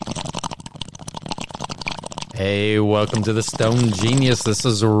Hey, welcome to the Stone Genius. This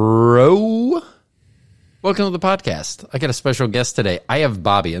is Ro. Welcome to the podcast. I got a special guest today. I have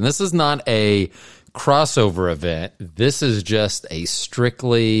Bobbi, and this is not a crossover event. This is just a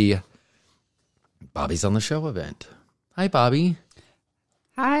strictly Bobbi's on the show event. Hi, Bobbi.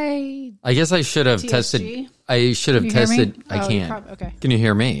 Hi. I guess I should have TSG. tested. I should have tested. I can't. Okay. Can you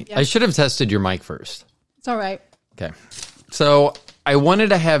hear me? Yeah. I should have tested your mic first. It's all right. Okay. So I wanted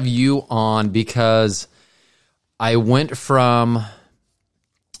to have you on because I went from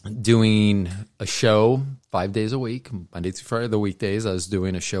doing a show 5 days a week, Monday through Friday, the weekdays. I was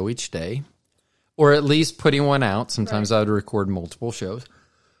doing a show each day, or at least putting one out. Sometimes I would record multiple shows.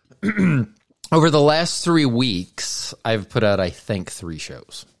 Over the last 3 weeks, I've put out, I think, 3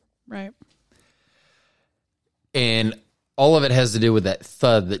 shows. Right. And all of it has to do with that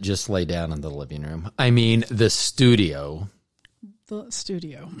thud that just lay down in the living room. I mean, the studio. The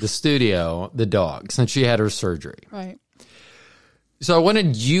studio. The dog, since she had her surgery. Right. So I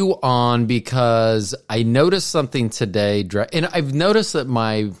wanted you on because I noticed something today, and I've noticed that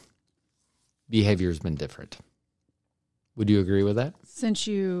my behavior has been different. Would you agree with that? Since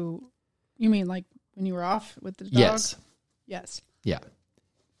you mean like when you were off with the dog? Yes. Yes. Yeah.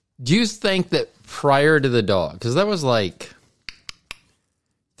 Do you think that prior to the dog, because that was like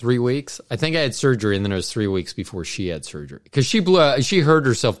 3 weeks. I think I had surgery, and then it was 3 weeks before she had surgery. Because she hurt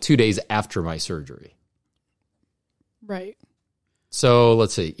herself 2 days after my surgery. Right. So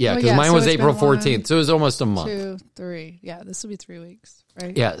let's see. Yeah, because mine was April 14th, so it was almost a month. 2, 3. Yeah, this will be 3 weeks,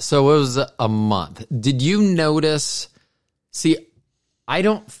 right? Yeah, so it was a month. Did you notice? See, I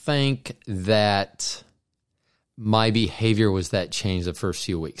don't think that my behavior was that changed the first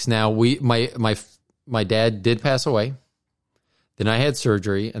few weeks. Now, my dad did pass away. Then I had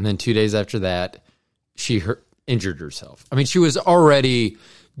surgery, and then 2 days after that, she injured herself. I mean, she was already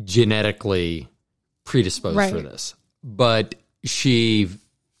genetically predisposed for this, but it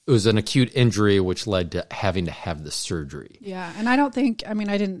was an acute injury which led to having to have the surgery. Yeah, and I don't think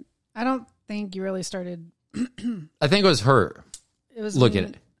you really started. I think it was her. It was Look at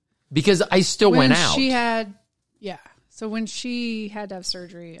it. Because I still went out. So when she had to have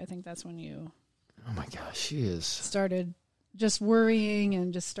surgery, I think that's when you. Oh my gosh, she is. Started just worrying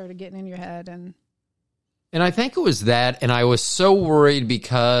and just started getting in your head. And I think it was that. And I was so worried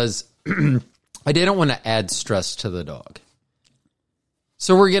because I didn't want to add stress to the dog.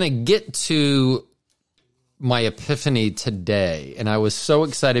 So we're going to get to my epiphany today. And I was so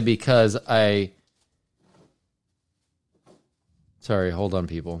excited because sorry, hold on,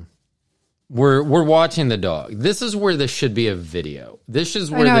 people. We're watching the dog. This is where this should be a video. This is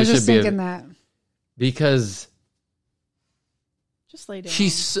where this should be. I was just thinking that. Because just lay down.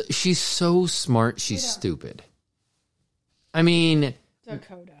 She's so smart. She's stupid. I mean,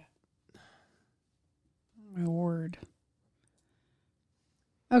 Dakota. Oh, my word.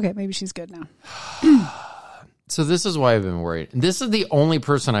 Okay, maybe she's good now. So this is why I've been worried. This is the only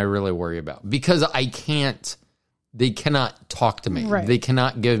person I really worry about because they cannot talk to me. Right. They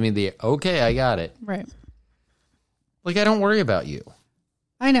cannot give me the, okay, I got it. Right. Like, I don't worry about you.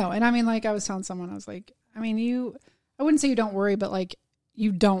 I know. And I mean, like I was telling someone, I was like, I wouldn't say you don't worry, but like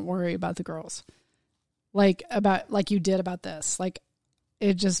you don't worry about the girls. Like you did about this. Like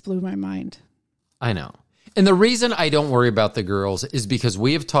it just blew my mind. I know. And the reason I don't worry about the girls is because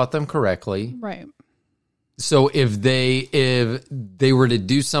we have taught them correctly. Right. So if they were to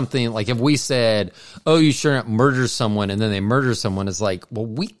do something, like if we said, oh, you shouldn't murder someone, and then they murder someone, it's like, well,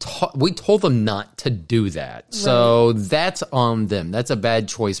 we told them not to do that. Right. So that's on them. That's a bad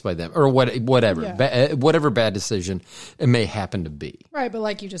choice by them, or whatever. Yeah. Whatever bad decision it may happen to be. Right, but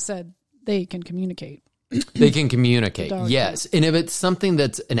like you just said, they can communicate. They can communicate, yes. And if it's something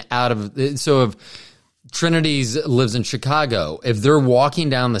that's if Trinity's lives in Chicago. If they're walking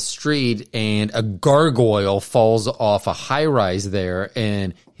down the street and a gargoyle falls off a high-rise there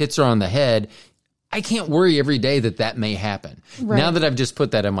and hits her on the head, I can't worry every day that may happen. Right. Now that I've just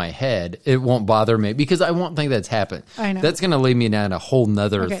put that in my head, it won't bother me because I won't think that's happened. I know. That's going to lead me down a whole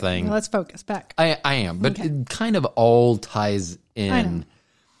nother thing. Well, let's focus back. I am, but it kind of all ties in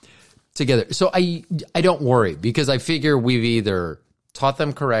together. So I don't worry because I figure we've either taught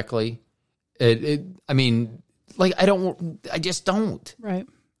them correctly. I just don't. Right.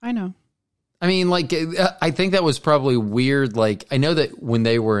 I know. I mean, like, I think that was probably weird. Like, I know that when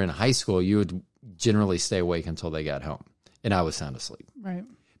they were in high school, you would generally stay awake until they got home. And I was sound asleep. Right.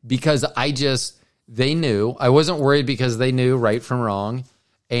 Because they knew. I wasn't worried because they knew right from wrong.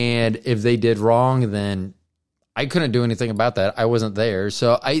 And if they did wrong, then I couldn't do anything about that. I wasn't there.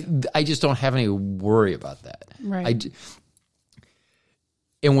 So I just don't have any worry about that. Right.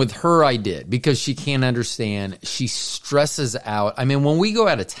 And with her, I did, because she can't understand. She stresses out. I mean, when we go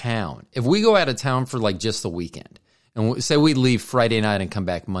out of town, if we go out of town for like just the weekend, and say we leave Friday night and come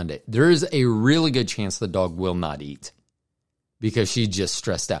back Monday, there is a really good chance the dog will not eat because she's just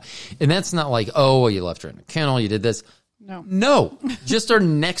stressed out. And that's not like, oh, well, you left her in a kennel, you did this. No, just our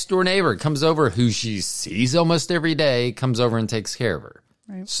next door neighbor comes over, who she sees almost every day, comes over and takes care of her.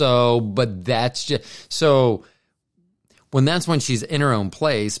 Right. So, but that's just, so when she's in her own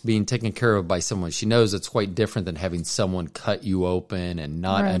place, being taken care of by someone she knows, it's quite different than having someone cut you open and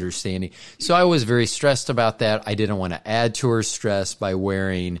not understanding. So I was very stressed about that. I didn't want to add to her stress by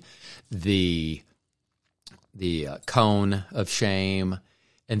wearing the cone of shame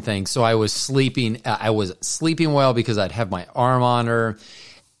and things. So I was sleeping well because I'd have my arm on her.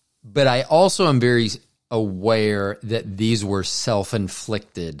 But I also am very aware that these were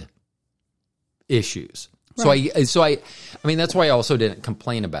self-inflicted issues. Right. So I mean, that's why I also didn't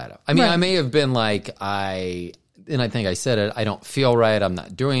complain about it. I mean, I may have been like, and I think I said it, I don't feel right, I'm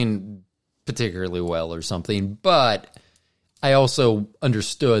not doing particularly well or something, but I also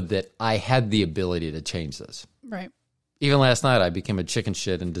understood that I had the ability to change this. Right. Even last night, I became a chicken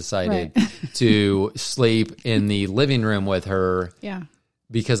shit and decided to sleep in the living room with her. Yeah.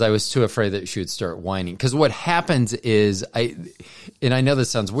 Because I was too afraid that she would start whining. Because what happens is, and I know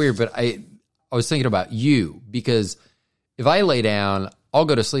this sounds weird, but I was thinking about you, because if I lay down, I'll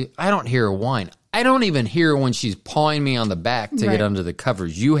go to sleep. I don't hear her whine. I don't even hear her when she's pawing me on the back to get under the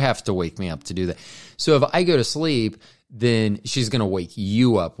covers. You have to wake me up to do that. So if I go to sleep, then she's going to wake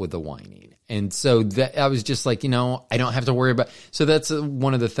you up with the whining. And so that I was just like, I don't have to worry about. So that's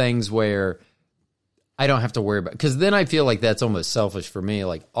one of the things where I don't have to worry about. Because then I feel like that's almost selfish for me.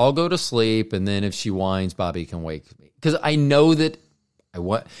 Like, I'll go to sleep, and then if she whines, Bobbi can wake me. Because I know that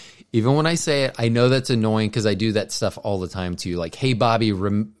even when I say it, I know that's annoying because I do that stuff all the time to you. Like, hey,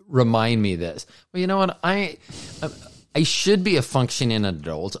 Bobbi, remind me this. Well, you know what? I should be a functioning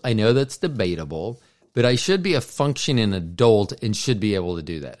adult. I know that's debatable, but I should be a functioning adult and should be able to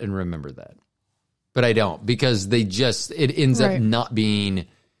do that and remember that. But I don't, because it ends up not being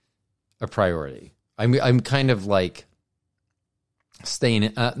a priority. I'm kind of like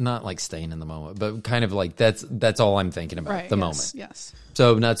staying, not like staying in the moment, but kind of like that's all I'm thinking about the moment. Yes.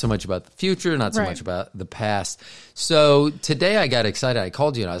 So not so much about the future, not so much about the past. So today I got excited. I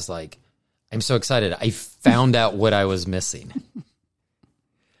called you and I was like, I'm so excited. I found out what I was missing.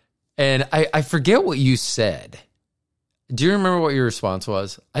 And I forget what you said. Do you remember what your response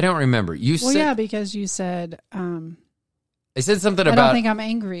was? I don't remember. You said, because you said, I said something about, I don't think I'm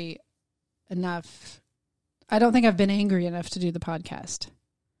angry enough. I don't think I've been angry enough to do the podcast.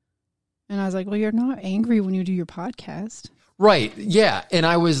 And I was like, well, you're not angry when you do your podcast. Right. Yeah. And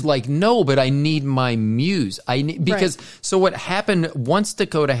I was like, no, but I need my muse. So what happened once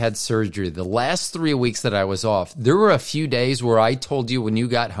Dakota had surgery, the last 3 weeks that I was off, there were a few days where I told you when you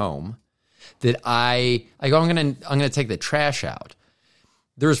got home that I'm going to take the trash out.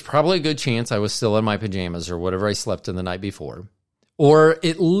 There was probably a good chance I was still in my pajamas or whatever I slept in the night before. Or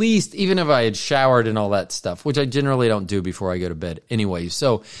at least, even if I had showered and all that stuff, which I generally don't do before I go to bed anyway.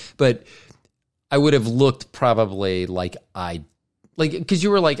 So, but I would have looked probably like because you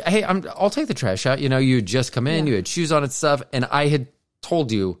were like, hey, I'll take the trash out. You had just come in, you had shoes on and stuff. And I had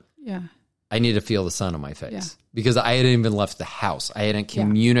told you, I need to feel the sun on my face because I hadn't even left the house. I hadn't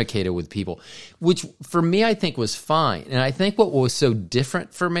communicated with people, which for me, I think was fine. And I think what was so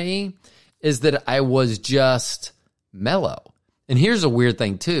different for me is that I was just mellow. And here's a weird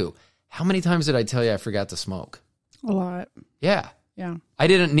thing too. How many times did I tell you I forgot to smoke? A lot. Yeah. Yeah. I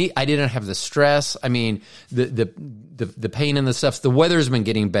didn't have the stress. I mean, the pain and the stuff. The weather's been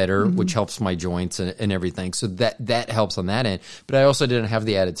getting better, which helps my joints and everything. So that helps on that end. But I also didn't have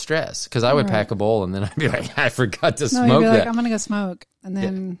the added stress because I would pack a bowl and then I'd be like, I forgot to smoke. You'd be like, I'm going to go smoke. And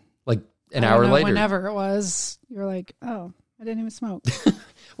then like an hour later, whenever it was, you're like, oh, I didn't even smoke.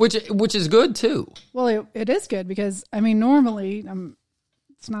 Which is good too. Well, it is good because normally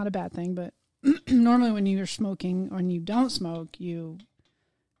it's not a bad thing, but normally when you're smoking or when you don't smoke,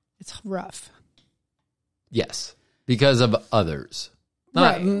 it's rough. Yes, because of others.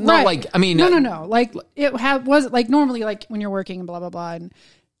 Not like, I mean, no. Like was like normally like when you're working and blah blah blah, and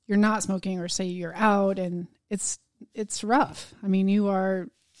you're not smoking, or say you're out, and it's rough. I mean, you are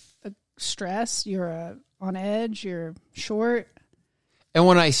stressed, you're on edge, you're short. And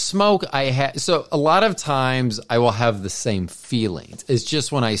when I smoke, so a lot of times I will have the same feelings. It's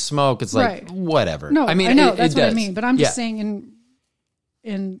just when I smoke, it's like, whatever. No, I mean, I know, that's what I mean. But I'm just saying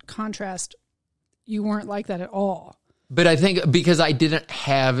in contrast, you weren't like that at all. But I think because I didn't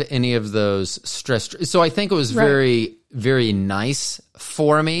have any of those stress, so I think it was very, very nice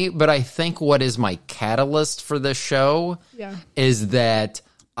for me. But I think what is my catalyst for this show is that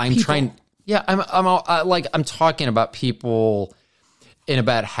I'm trying. Yeah, I'm talking about people and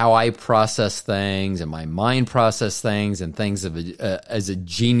about how I process things and my mind process things and things as a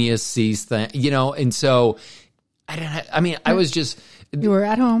genius sees things, And so I was just. You were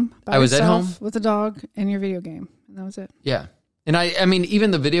at home by was yourself at home with a dog and your video game. And that was it. Yeah. And I mean,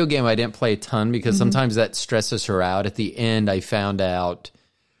 even the video game, I didn't play a ton because sometimes that stresses her out. At the end, I found out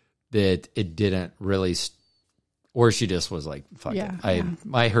that it didn't really, or she just was like, fuck it.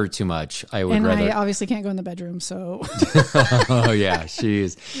 I hurt too much. I obviously can't go in the bedroom, so. Oh, yeah.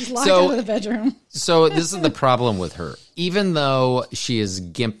 She's locked out of the bedroom. So this is the problem with her. Even though she is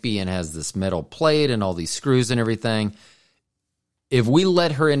gimpy and has this metal plate and all these screws and everything, if we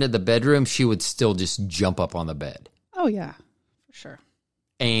let her into the bedroom, she would still just jump up on the bed. Oh, yeah, for sure.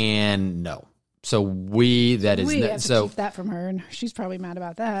 And no. So we have to keep that from her, and she's probably mad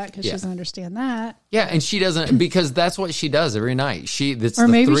about that because she doesn't understand that. Yeah, and she doesn't, because that's what she does every night. Or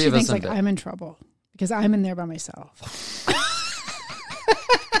maybe she thinks like I'm in trouble because I'm in there by myself.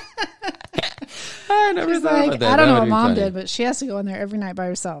 I never thought about that. I don't know what Mom did, but she has to go in there every night by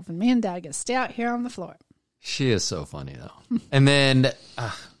herself, and me and Dad get to stay out here on the floor. She is so funny, though. And then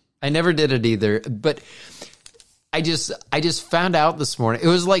I never did it either. But I just found out this morning. It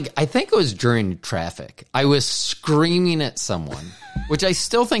was like, I think it was during traffic. I was screaming at someone, which I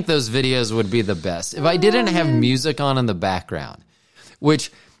still think those videos would be the best. If I didn't have music on in the background,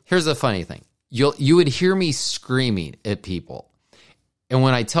 which, here's the funny thing. You would hear me screaming at people. And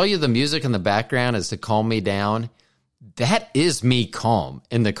when I tell you the music in the background is to calm me down, that is me calm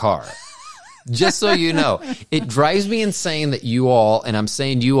in the car. Just so you know, it drives me insane that you all, and I'm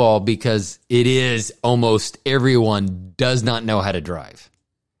saying you all because it is almost everyone does not know how to drive.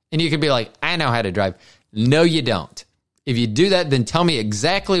 And you could be like, I know how to drive. No, you don't. If you do that, then tell me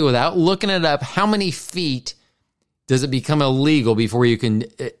exactly without looking it up, how many feet does it become illegal before you can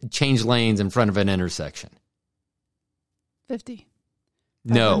change lanes in front of an intersection? 50.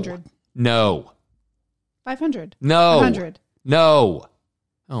 500. No. 500. No. 100. No.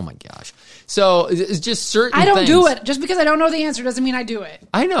 Oh my gosh. So it's just certain things. I don't do it. Just because I don't know the answer doesn't mean I do it.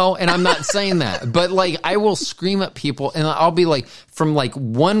 I know, and I'm not saying that. But like I will scream at people and I'll be like from like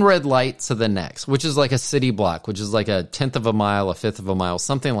one red light to the next, which is like a city block, which is like a 1/10 of a mile, a 1/5 of a mile,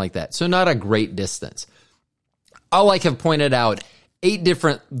 something like that. So not a great distance. I'll like have pointed out 8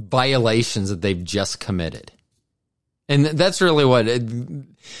 different violations that they've just committed. And that's really what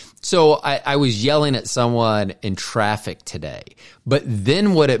so I was yelling at someone in traffic today. But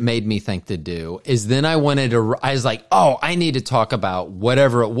then what it made me think to do is then I was like, oh, I need to talk about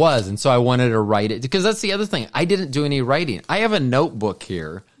whatever it was. And so I wanted to write it because that's the other thing. I didn't do any writing. I have a notebook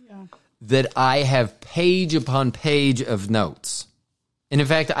here that I have page upon page of notes. And in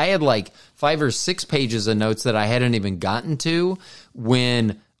fact, I had like 5 or 6 pages of notes that I hadn't even gotten to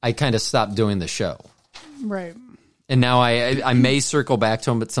when I kind of stopped doing the show. Right. And now I may circle back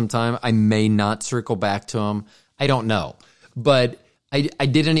to him at some time. I may not circle back to him. I don't know. But I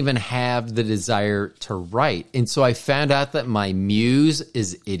didn't even have the desire to write. And so I found out that my muse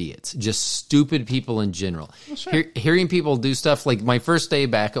is idiots, just stupid people in general. Well, sure. Hearing people do stuff like my first day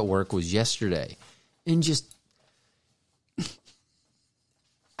back at work was yesterday. And just...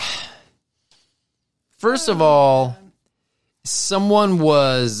 First of all, someone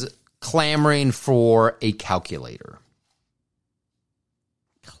was clamoring for a calculator.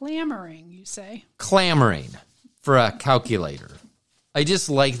 Clamoring, you say? Clamoring for a calculator. I just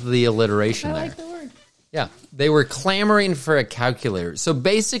like the alliteration there. I like the word. Yeah, they were clamoring for a calculator. So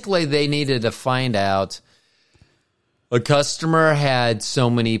basically they needed to find out a customer had so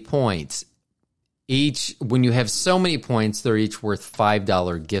many points. When you have so many points, they're each worth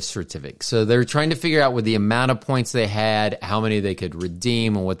 $5 gift certificates. So they're trying to figure out with the amount of points they had, how many they could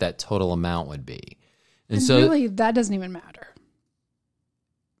redeem and what that total amount would be. And so really, that doesn't even matter.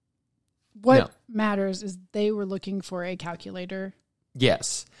 What matters is they were looking for a calculator.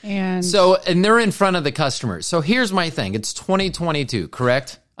 Yes. And they're in front of the customer. So here's my thing. It's 2022,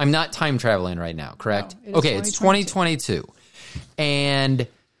 correct? I'm not time traveling right now, correct? No, it's 2022. And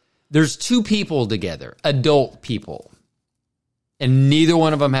there's 2 people together, adult people. And neither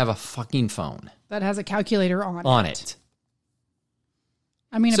one of them have a fucking phone. That has a calculator on it.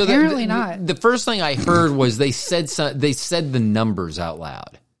 I mean, so apparently not. The first thing I heard was they said the numbers out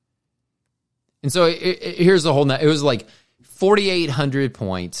loud. And so here's the whole. It was like 4,800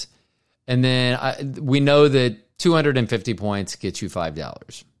 points, and then we know that 250 points gets you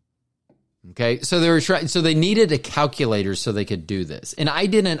 $5. Okay, so they were trying. So they needed a calculator so they could do this, and I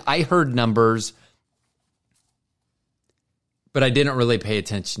didn't. I heard numbers, but I didn't really pay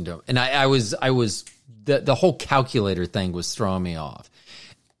attention to them. And I was the whole calculator thing was throwing me off.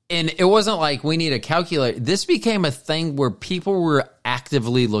 And it wasn't like we need a calculator. This became a thing where people were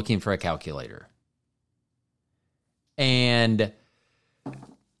actively looking for a calculator, and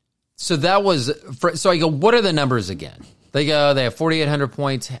so that was. So I go, what are the numbers again? They go, they have 4,800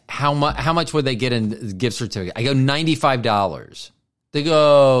 points. How much would they get in gift certificate? I go, $95. They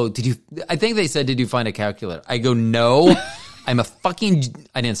go, I think they said, did you find a calculator? I go, no, I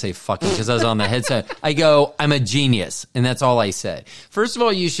didn't say fucking because I was on the headset. I go, I'm a genius. And that's all I said. First of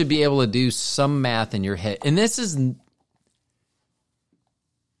all, you should be able to do some math in your head. And this is,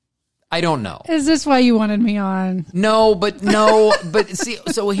 I don't know. Is this why you wanted me on? No, but see,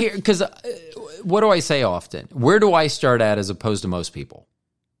 so here, because what do I say often? Where do I start at as opposed to most people?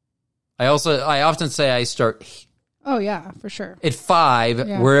 I often say I start. Oh yeah, for sure. At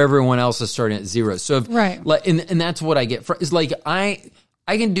 5, where everyone else is starting at 0. So right, and that's what I get. It's like I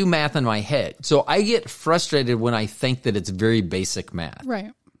can do math in my head, so I get frustrated when I think that it's very basic math.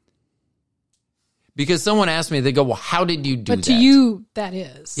 Right. Because someone asked me, they go, "Well, how did you do that?" But to you, that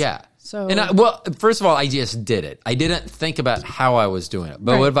is. Yeah. So, first of all, I just did it. I didn't think about how I was doing it.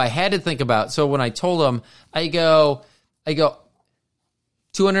 But what if I had to think about? So when I told them, I go,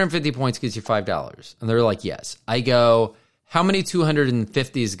 250 points gets you $5, and they're like, yes. I go, how many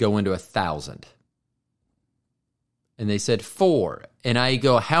 250s go into 1,000? And they said 4. And I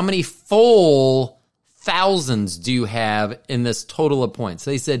go, how many full thousands do you have in this total of points?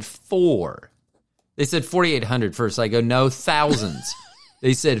 They said 4. They said 4,800 first. I go, no, thousands.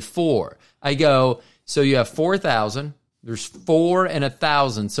 They said 4. I go, so you have 4,000. There's 4 and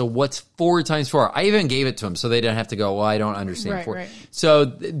 1,000. So what's 4 times 4? I even gave it to them so they didn't have to go, well, I don't understand 4. Right. So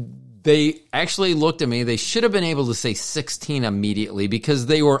they actually looked at me. They should have been able to say 16 immediately because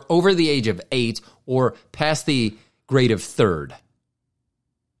they were over the age of 8 or past the grade of 3rd.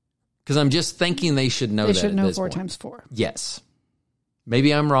 Because I'm just thinking they should know that. They should know 4 times 4. Yes.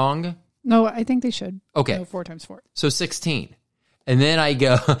 Maybe I'm wrong. No, I think they should. Okay. Know 4 times 4. So 16. And then I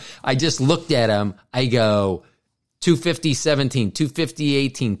go, I just looked at them. I go, 250, 17, 250,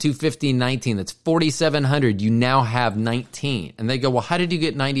 18, 250, 19. That's 4,700. You now have 19. And they go, well, how did you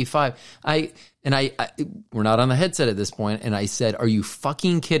get 95? We're not on the headset at this point. And I said, are you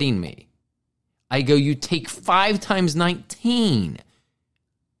fucking kidding me? I go, you take 5 times 19.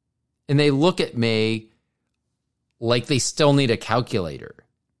 And they look at me like they still need a calculator.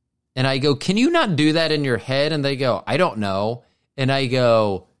 And I go, can you not do that in your head? And they go, I don't know. And I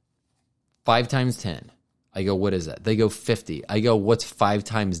go, 5 times 10. I go, what is that? They go, 50. I go, what's 5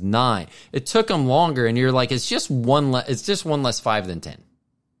 times 9? It took them longer, and you're like, it's just one less 5 than 10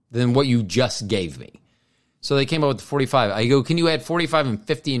 than what you just gave me. So they came up with 45. I go, can you add 45 and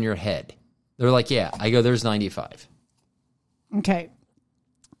 50 in your head? They're like, yeah. I go, there's 95. Okay.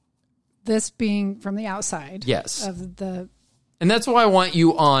 This being from the outside. Yes. Of the... And that's why I want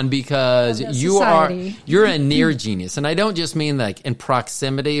you on, because you're a near genius. And I don't just mean like in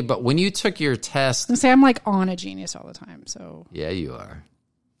proximity, but when you took your test. I'm like on a genius all the time. So yeah, you are.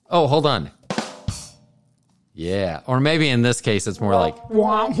 Oh, hold on. Yeah. Or maybe in this case, it's more like.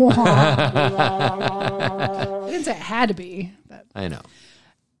 I didn't say it had to be. But I know.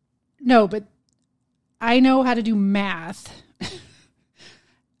 No, but I know how to do math.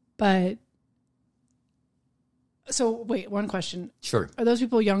 But. So, wait, one question. Sure. Are those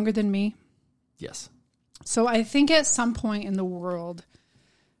people younger than me? Yes. So, I think at some point in the world,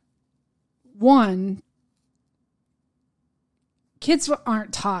 one, kids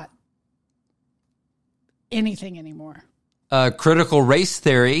aren't taught anything anymore. Critical race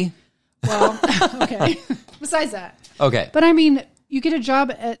theory. Well, okay. Besides that. Okay. But, I mean, you get a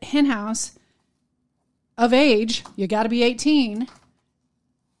job at Hen House of age, you got to be 18.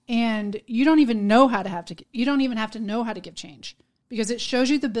 And you don't even know you don't even have to know how to give change because it shows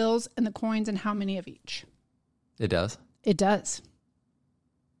you the bills and the coins and how many of each. It does? It does.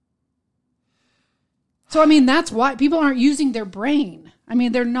 So, I mean, that's why people aren't using their brain. I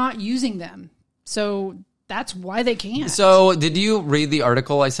mean, they're not using them. So that's why they can't. So did you read the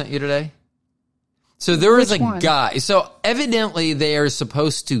article I sent you today? So there was guy. So evidently they are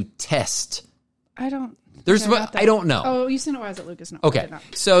supposed to test. I don't know. Oh, you sent it while I was at Lucas. No, okay.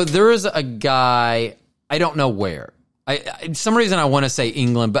 So there is a guy, I don't know where. Some reason I want to say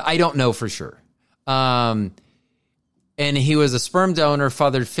England, but I don't know for sure. And he was a sperm donor,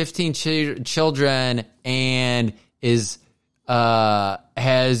 fathered 15 children, and has a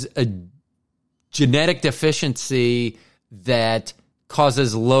genetic deficiency that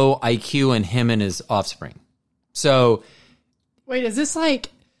causes low IQ in him and his offspring. So, wait, is this like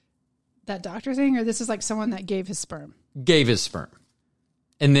that doctor thing, or this is like someone that gave his sperm? Gave his sperm.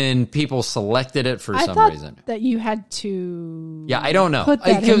 And then people selected it for some reason. That you had to. Yeah, I don't know. Put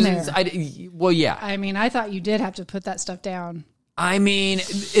that in there. Well, yeah. I mean, I thought you did have to put that stuff down. I mean,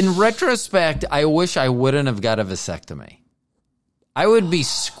 in retrospect, I wish I wouldn't have got a vasectomy. I would be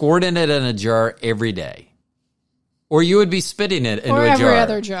squirting it in a jar every day. Or you would be spitting it into a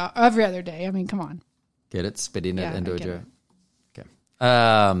jar. Every other day. I mean, come on. Get it? Spitting it into a jar. Okay.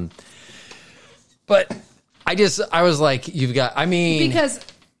 But I was like, you've got, I mean.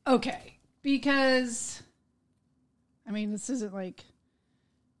 Because, I mean, this isn't like,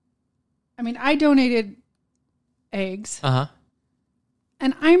 I mean, I donated eggs. Uh-huh.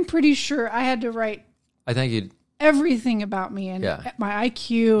 And I'm pretty sure I had to write. I think you'd. Everything about me and my IQ.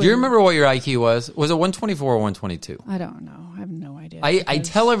 Do you remember what your IQ was? Was it 124 or 122? I don't know. I have no idea. I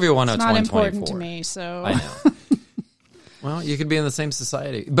tell everyone it's 124. It's not important to me, so. I know. Well, you could be in the same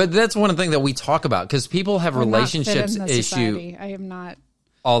society. But that's one thing that we talk about because people have relationships issue. I am not.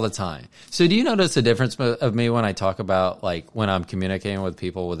 All the time. So do you notice a difference of me when I talk about like when I'm communicating with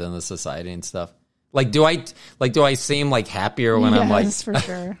people within the society and stuff? Do I seem like happier when I'm like, yes, for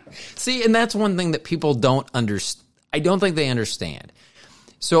sure. See, and that's one thing that people don't understand. I don't think they understand.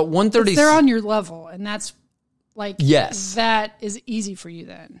 So at 130, they're on your level, and that's like, yes, that is easy for you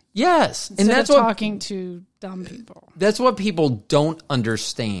then. Yes, Instead and that's of what talking to dumb people. That's what people don't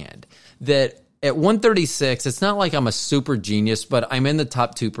understand. That at 136, it's not like I'm a super genius, but I'm in the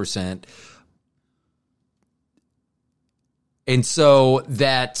top 2%, and so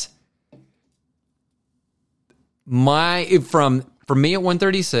that. From me at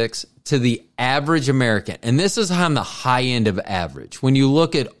 136 to the average American, and this is on the high end of average. When you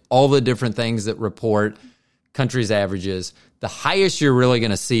look at all the different things that report countries' averages, the highest you're really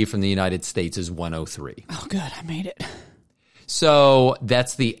going to see from the United States is 103. Oh, good, I made it. So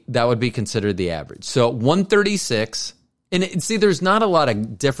that would be considered the average. So at 136, and see, there's not a lot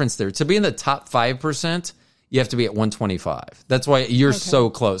of difference there. To be in the top 5%. You have to be at 125. That's why you're so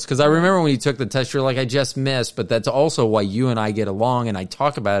close. Because I remember when you took the test, you're like, I just missed. But that's also why you and I get along. And I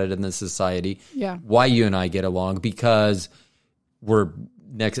talk about it in this society. Yeah. Why you and I get along. Because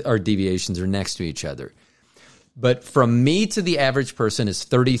our deviations are next to each other. But from me to the average person is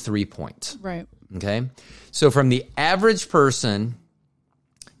 33 points. Right. Okay. So from the average person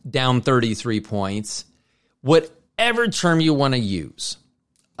down 33 points, whatever term you want to use.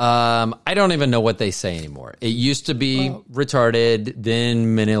 I don't even know what they say anymore. It used to be retarded,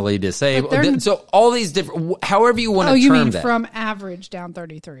 then mentally disabled. So all these different, however you want to term that. Oh, you mean from average down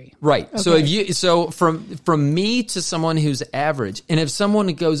 33. Right. Okay. So from me to someone who's average, and if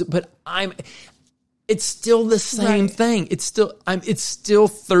someone goes, but it's still the same thing. It's still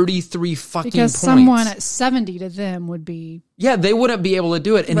 33 fucking because points. Someone at 70 to them would be. Yeah, they wouldn't be able to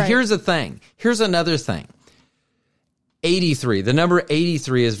do it. And here's the thing. Here's another thing. 83. The number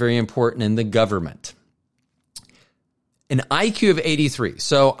 83 is very important in the government. An IQ of 83.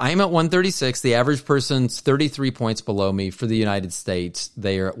 So I'm at 136. The average person's 33 points below me. For the United States,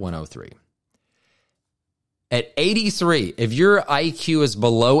 they are at 103. At 83, if your IQ is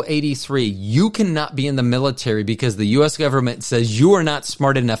below 83, you cannot be in the military because the U.S. government says you are not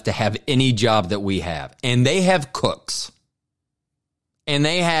smart enough to have any job that we have. And they have cooks. And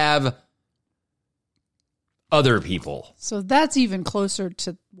they have other people. So that's even closer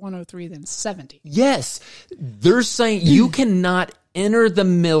to 103 than 70. Yes. They're saying you cannot enter the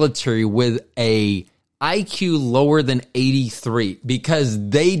military with a IQ lower than 83 because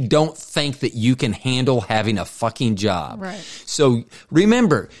they don't think that you can handle having a fucking job. Right. So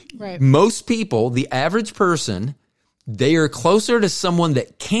remember, most people, the average person, they are closer to someone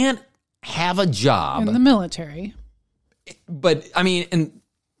that can't have a job. In the military. But, I mean,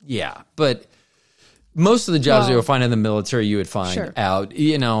 but most of the jobs you'll find in the military, you would find out,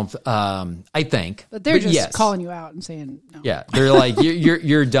 I think. But they're just calling you out and saying no. Yeah, they're like,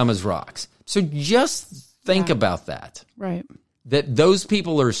 you're dumb as rocks. So just think about that. Right. That those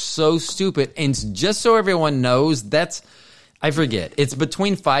people are so stupid. And just so everyone knows, I forget, it's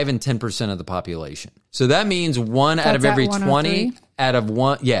between 5 and 10% of the population. So that means one out of every 20 out of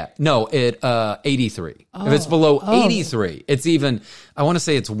one. Yeah. No, 83. Oh. If it's below 83, it's even, I want to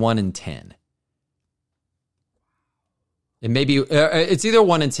say it's 1 in 10. It may be, it's either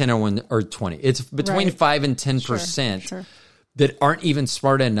 1 in 10 or 1 or 20. It's between 5 and 10% that aren't even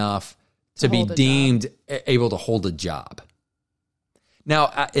smart enough to be deemed able to hold a job.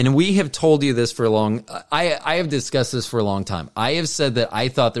 Now, and we have told you this for a long, I have discussed this for a long time. I have said that I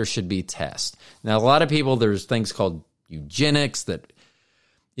thought there should be tests. Now, a lot of people, there's things called eugenics that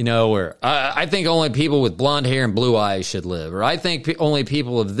Where I think only people with blonde hair and blue eyes should live, or I think only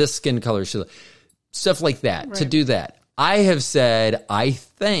people of this skin color should live. Stuff like that, right. To do that. I have said, I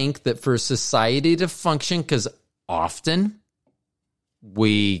think that for society to function, because often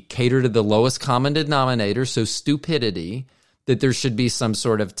we cater to the lowest common denominator, so stupidity, that there should be some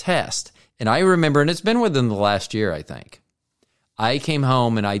sort of test. And I remember, and it's been within the last year, I think, I came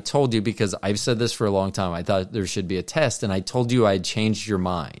home and I told you, because I've said this for a long time, I thought there should be a test, and I told you I had changed your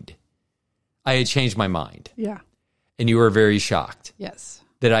mind. I had changed my mind. Yeah. And you were very shocked. Yes.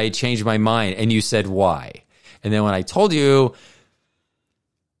 That I had changed my mind, and you said, why? And then when I told you,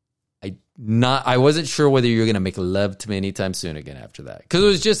 I wasn't sure whether you were going to make love to me anytime soon again after that.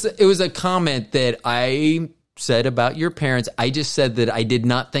 Because it was a comment that I said about your parents. I just said that I did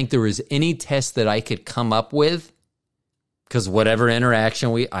not think there was any test that I could come up with, because whatever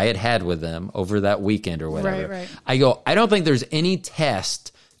interaction I had with them over that weekend or whatever, right. I don't think there's any test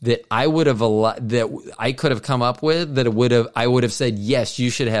that I would have that I could have come up with that I would have said, yes,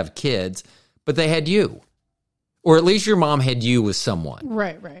 you should have kids, but they had you. Or at least your mom had you with someone.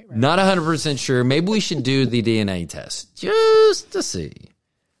 Right. Not 100% sure. Maybe we should do the DNA test just to see.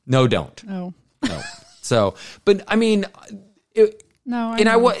 No, don't. No. So, but I mean, no.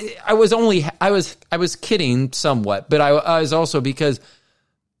 I was kidding somewhat, but I was also, because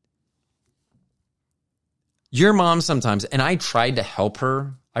your mom sometimes, and I tried to help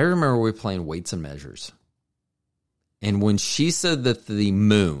her. I remember we were playing weights and measures, and when she said that the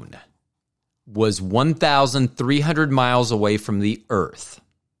moon was 1,300 miles away from the Earth,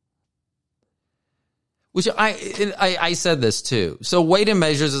 which I said this too. So weight and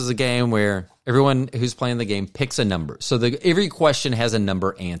measures is a game where everyone who's playing the game picks a number. So every question has a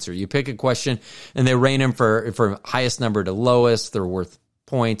number answer. You pick a question, and they rank them from highest number to lowest. They're worth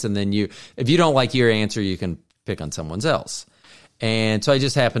points, and then if you don't like your answer, you can pick on someone else. And so I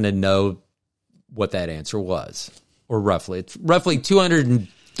just happened to know what that answer was, or roughly. It's roughly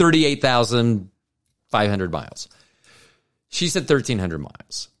 238,500 miles. She said 1,300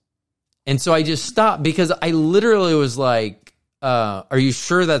 miles. And so I just stopped, because I literally was like, are you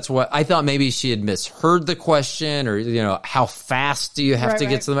sure that's what? I thought maybe she had misheard the question, or, how fast do you have to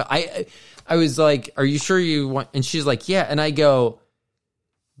get to them? I was like, are you sure you want? And she's like, yeah. And I go,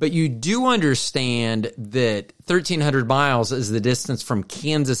 but you do understand that 1,300 miles is the distance from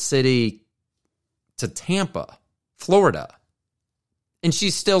Kansas City to Tampa, Florida. And she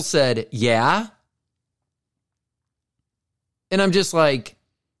still said, yeah. And I'm just like,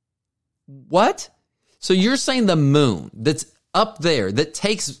 what? So you're saying the moon that's up there, that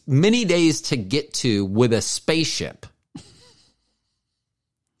takes many days to get to with a spaceship,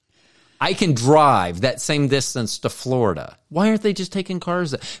 I can drive that same distance to Florida. Why aren't they just taking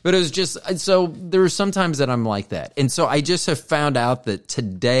cars? But it was just, so there are some times that I'm like that. And so I just have found out that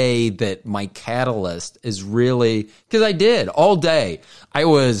today that my catalyst is really, because I did all day. I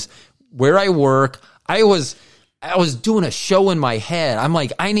was where I work. I was doing a show in my head. I'm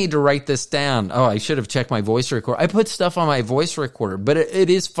like, I need to write this down. Oh, I should have checked my voice recorder. I put stuff on my voice recorder, but it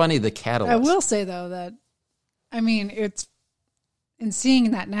is funny, the catalyst. I will say, though, that, I mean, it's, in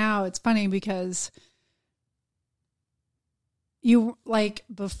seeing that now, it's funny because you, like,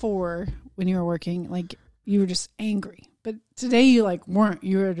 before when you were working, like, you were just angry. But today you, like, weren't.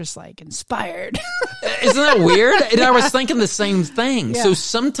 You were just, like, inspired. Isn't that weird? And I was thinking the same thing. Yeah. So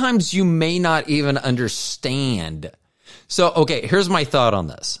sometimes you may not even understand. So, okay, here's my thought on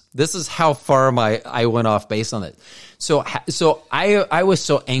this. This is how far I went off based on it. So I was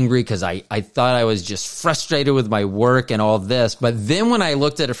so angry because I thought I was just frustrated with my work and all this. But then when I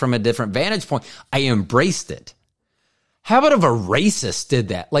looked at it from a different vantage point, I embraced it. How about if a racist did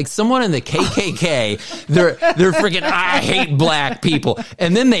that? Like someone in the KKK, they're freaking, I hate black people.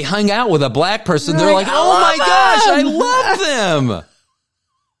 And then they hung out with a black person. They're like, oh my gosh, I love them.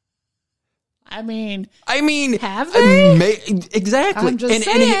 I mean, have they? Exactly. I'm just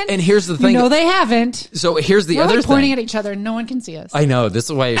saying. And here's the thing. No, they haven't. So here's the We're other like thing. Pointing at each other, and no one can see us. I know. This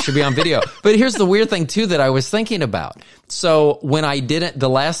is why it should be on video. But here's the weird thing, too, that I was thinking about. So when I didn't, the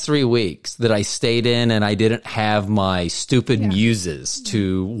last 3 weeks that I stayed in and I didn't have my stupid muses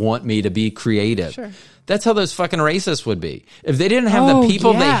to want me to be creative, that's how those fucking racists would be. If they didn't have the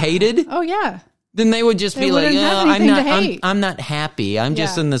people they hated. Oh, yeah. Then they would just be like, I'm not happy. I'm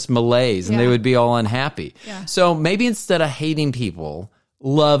just in this malaise. And they would be all unhappy. Yeah. So maybe instead of hating people,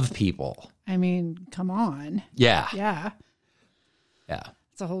 love people. I mean, come on. Yeah. Yeah. Yeah.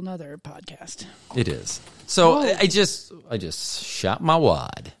 It's a whole nother podcast. It is. So I just shot my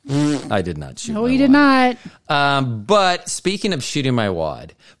wad. I did not shoot my wad. No, you did not. But speaking of shooting my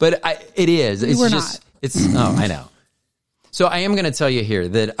wad, but it is. It's We're just, not. it's, oh, I know. So I am going to tell you here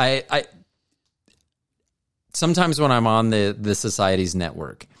that I sometimes when I'm on the Society's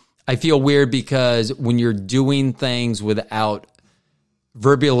network, I feel weird because when you're doing things without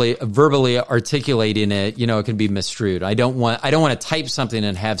verbally articulating it, it can be misconstrued. I don't want to type something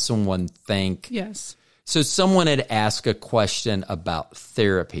and have someone think. Yes. So someone had asked a question about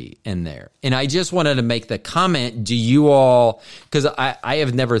therapy in there, and I just wanted to make the comment: do you all? Because I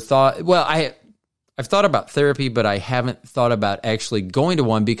have never thought. Well, I've thought about therapy, but I haven't thought about actually going to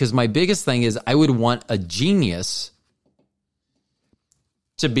one because my biggest thing is I would want a genius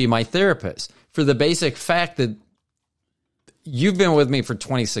to be my therapist for the basic fact that you've been with me for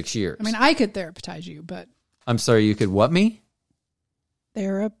 26 years. I mean, I could therapize you, but... I'm sorry, you could what me?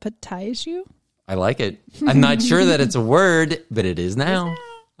 Therapize you? I like it. I'm not sure that it's a word, but it is now.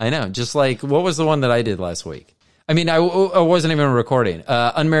 I know. Just like, what was the one that I did last week? I mean, I wasn't even recording.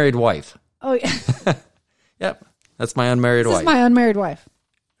 Unmarried wife. Oh, yeah. Yep. That's my unmarried wife. This is my unmarried wife.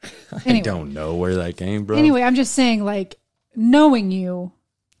 Anyway. I don't know where that came from. Anyway, I'm just saying, like, knowing you,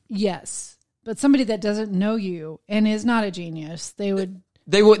 yes. But somebody that doesn't know you and is not a genius, they'd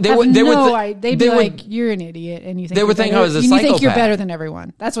be like, you're an idiot, and you think they would think I was a psychopath. You think you're better than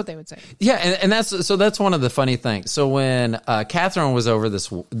everyone. That's what they would say. Yeah, and that's one of the funny things. So when Catherine was over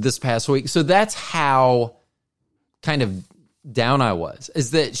this past week, so that's how kind of down I was.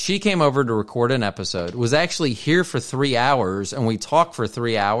 Is that she came over to record an episode, was actually here for 3 hours, and we talked for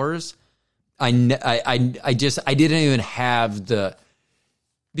 3 hours. I didn't even have the.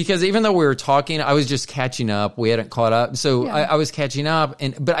 Because even though we were talking, I was just catching up. We hadn't caught up. So yeah. I was catching up,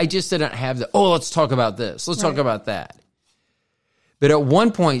 but I just didn't have let's talk about this. Let's talk about that. But at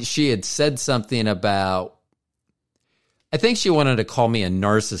one point, she had said something about, I think she wanted to call me a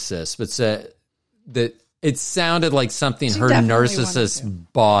narcissist, but said that it sounded like something her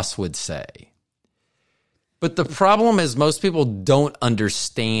narcissist boss would say. But the problem is most people don't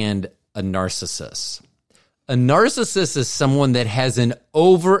understand a narcissist. A narcissist is someone that has an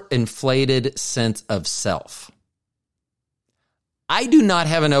overinflated sense of self. I do not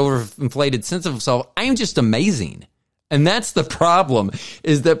have an overinflated sense of self. I am just amazing. And that's the problem,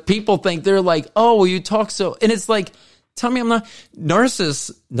 is that people think they're like, oh, well, you talk so... And it's like, tell me I'm not...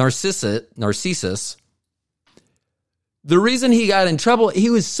 Narcissus. The reason he got in trouble, he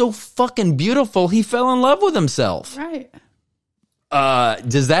was so fucking beautiful, he fell in love with himself. Right.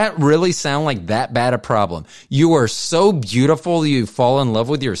 Does that really sound like that bad a problem? You are so beautiful, you fall in love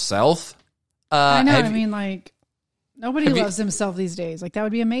with yourself? I know. I mean, like, nobody loves himself these days. Like, that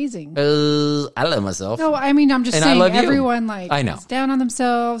would be amazing. I love myself. No, I mean, I'm just saying everyone, like, I know. is down on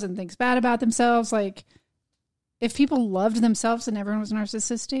themselves and thinks bad about themselves. Like, if people loved themselves and everyone was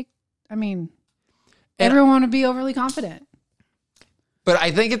narcissistic, I mean, everyone would be overly confident. But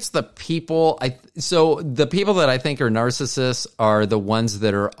I think it's the people. So the people that I think are narcissists are the ones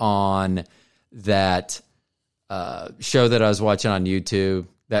that are on that show that I was watching on YouTube,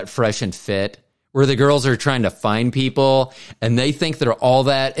 that Fresh and Fit, where the girls are trying to find people and they think they're all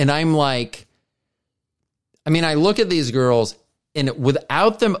that. And I'm like, I mean, I look at these girls and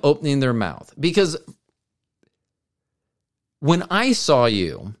without them opening their mouth, because when I saw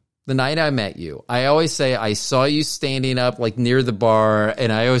you, the night I met you, I always say I saw you standing up like near the bar,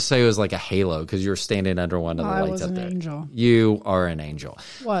 and I always say it was like a halo because you were standing under one of the lights up there. I was an angel. You are an angel.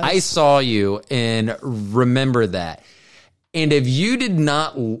 I saw you and remember that. And if you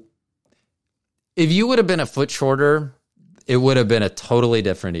would have been a foot shorter, it would have been a totally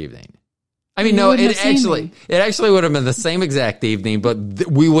different evening. I mean, no, it actually would have been the same exact evening, but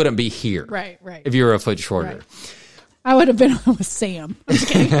we wouldn't be here. Right. If you were a foot shorter. Right. I would have been with Sam. I'm just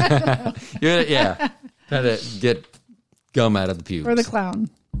kidding. Yeah. Trying to get gum out of the pubes. Or the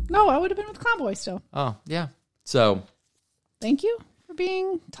clown. No, I would have been with Clown Boy still. Oh, yeah. So. Thank you for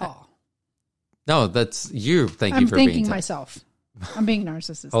being tall. No, that's you. Thank you for being tall. I'm thanking myself. I'm being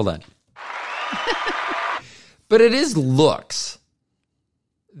narcissistic. Hold on. But it is looks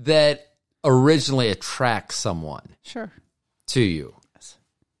that originally attract someone. Sure. To you.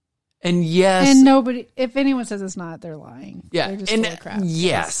 And yes. And nobody, if anyone says it's not, they're lying. Yeah. They're just full of crap.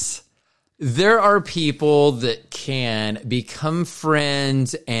 Yes. There are people that can become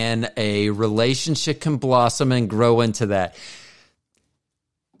friends and a relationship can blossom and grow into that.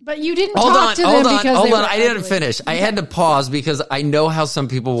 But you didn't talk to them because they were I didn't finish. I had to pause because I know how some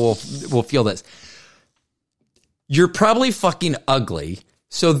people will feel this. You're probably fucking ugly,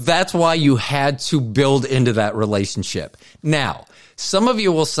 so that's why you had to build into that relationship. Now, some of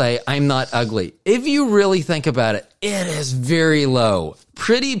you will say, I'm not ugly. If you really think about it, it is very low.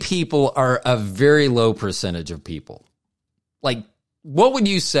 Pretty people are a very low percentage of people. Like, what would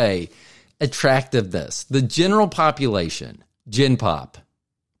you say attractiveness, the general population, gen pop,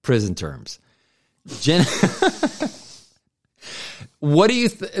 prison terms, what do you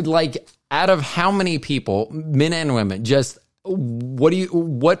like out of how many people, men and women, just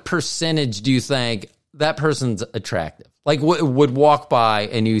what percentage do you think that person's attractive? Like would walk by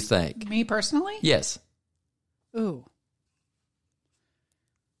and you think? Me personally? Yes. Ooh,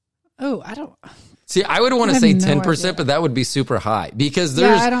 I don't. See, I would want to say 10%, but that would be super high because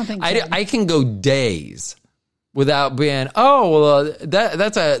there's. I don't think so. I can go days without being. Oh, well,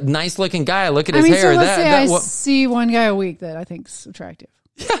 that's a nice looking guy. Look at his hair. So let's say I see one guy a week that I think's attractive.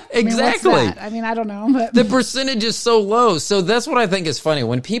 Yeah, exactly. I mean, I don't know, but the percentage is so low. So that's what I think is funny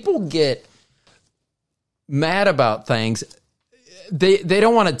when people get mad about things. They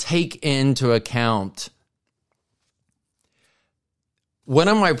don't want to take into account. One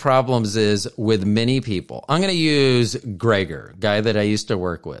of my problems is with many people. I'm going to use Gregor, guy that I used to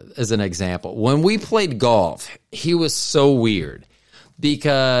work with, as an example. When we played golf, he was so weird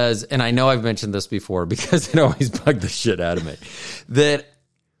because, and I know I've mentioned this before because it always bugged the shit out of me, that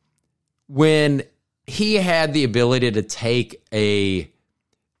when he had the ability to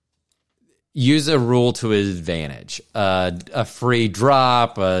use a rule to his advantage, a free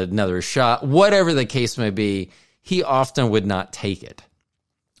drop, another shot, whatever the case may be, he often would not take it.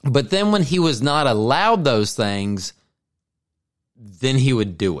 But then when he was not allowed those things, then he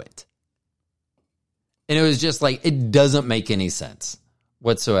would do it. And it was just like, it doesn't make any sense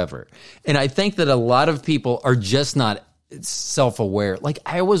whatsoever. And I think that a lot of people are just not self-aware. Like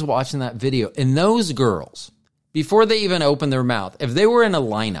I was watching that video and those girls, before they even open their mouth, if they were in a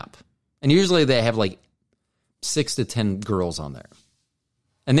lineup, and usually they have like 6 to 10 girls on there.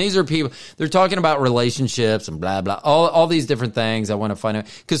 And these are people, they're talking about relationships and blah, blah, all these different things I want to find out.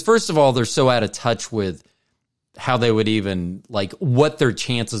 Because first of all, they're so out of touch with how they would even, like, what their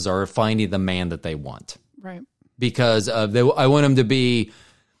chances are of finding the man that they want. Right. Because I want him to be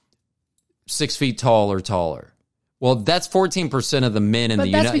 6 feet tall or taller. Well, that's 14% of the men in the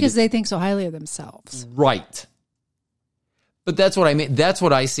United States. But that's because they think so highly of themselves. Right. But that's what I mean. That's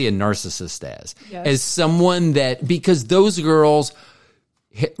what I see a narcissist as. Yes. As someone that, because those girls...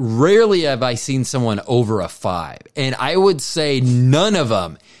 Rarely have I seen someone over a 5. And I would say none of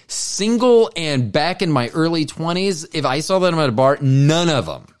them, single and back in my early 20s, if I saw them at a bar, none of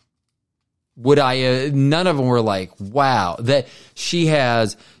them were like, wow, that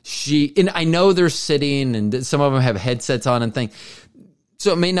and I know they're sitting and some of them have headsets on and things.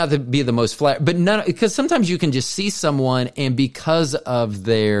 So it may not be the most flat, but because sometimes you can just see someone and because of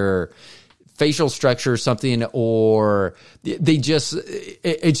their facial structure or something, or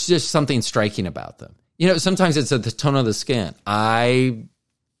it's just something striking about them. You know, sometimes it's the tone of the skin. I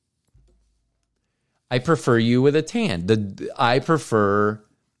prefer you with a tan.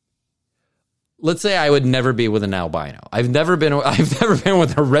 Let's say I would never be with an albino. I've never been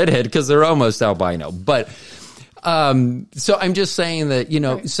with a redhead because they're almost albino. But so I'm just saying that, you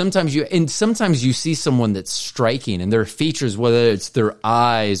know, right. Sometimes you see someone that's striking and their features, whether it's their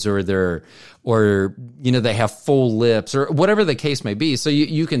eyes or you know, they have full lips or whatever the case may be. So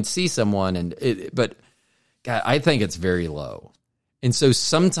you can see someone but God, I think it's very low. And so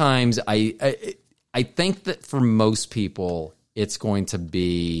sometimes I think that for most people, it's going to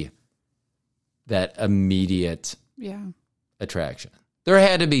be that immediate attraction. There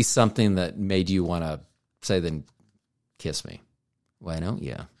had to be something that made you want to say, then kiss me. Why don't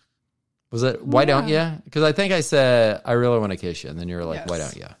you? Was it, why don't you? Because I think I said, I really want to kiss you. And then you were like, why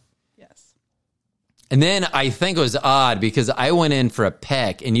don't you? Yes. And then I think it was odd because I went in for a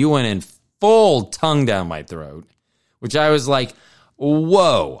peck and you went in full tongue down my throat, which I was like,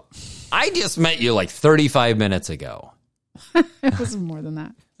 whoa, I just met you like 35 minutes ago. It was more than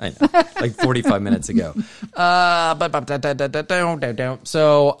that. I know, like 45 minutes ago.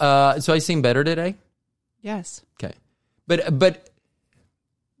 So I seem better today? Yes. Okay. But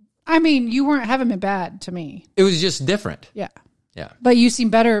I mean, you haven't been bad to me. It was just different. Yeah. Yeah. But you seem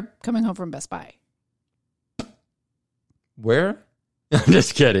better coming home from Best Buy. Where? I'm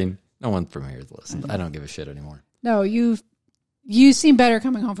just kidding. No one from here listens. I don't give a shit anymore. No, you seem better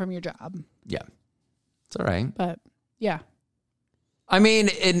coming home from your job. Yeah. It's all right. But yeah. I mean,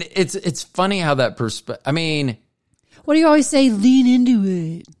 and it's funny how that I mean, what do you always say? Lean into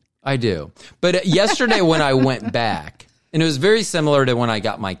it. I do. But yesterday when I went back, and it was very similar to when I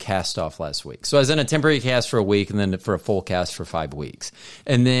got my cast off last week. So I was in a temporary cast for a week and then for a full cast for 5 weeks.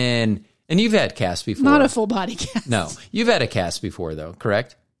 And you've had cast before. Not a full body cast. No. You've had a cast before though,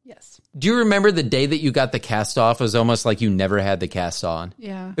 correct? Yes. Do you remember the day that you got the cast off? It was almost like you never had the cast on.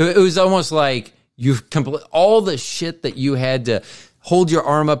 Yeah. It was almost like you've all the shit that you had to hold your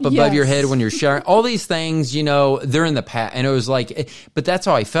arm up above your Yes. head when you're showering. All these things, they're in the past. And it was like, but that's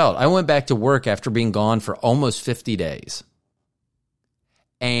how I felt. I went back to work after being gone for almost 50 days.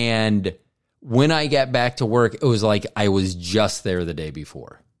 And when I got back to work, it was like I was just there the day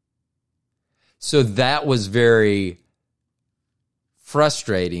before. So that was very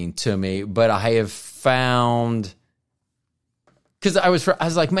frustrating to me, but I have found, because I was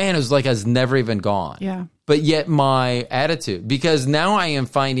like, man, it was like I was never even gone. Yeah. But yet my attitude, because now I am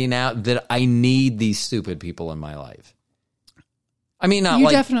finding out that I need these stupid people in my life. I mean, not You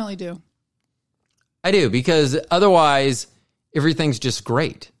like definitely do. I do, because otherwise everything's just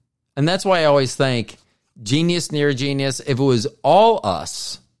great. And that's why I always think genius, near genius, if it was all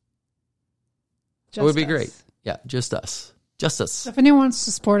us, it would be great. Yeah, just us. Just us. If anyone wants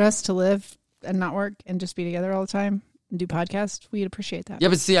to support us to live and not work and just be together all the time and do podcasts, we'd appreciate that. Yeah,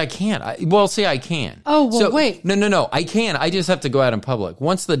 but see, I can't. I can. Oh, well, So, wait. No. I can. I just have to go out in public.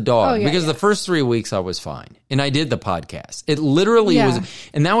 Once the dog, because yeah. the first 3 weeks I was fine. And I did the podcast. It literally was.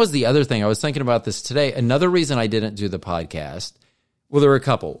 And that was the other thing. I was thinking about this today. Another reason I didn't do the podcast, well, there were a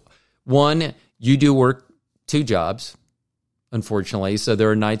couple. One, you do work 2 jobs, unfortunately. So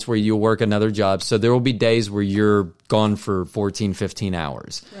there are nights where you work another job. So there will be days where you're gone for 14, 15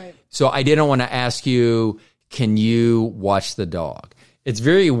 hours. Right. So I didn't want to ask you, can you watch the dog? It's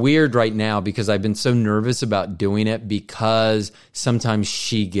very weird right now because I've been so nervous about doing it because sometimes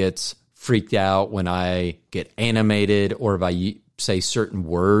she gets freaked out when I get animated or if I say certain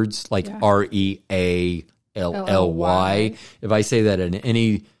words like REALLY. If I say that in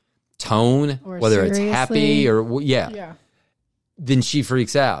any tone, Or whether seriously. it's happy or then she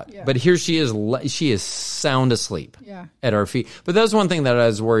freaks out. Yeah. But here she is sound asleep Yeah. at our feet. But that was one thing that I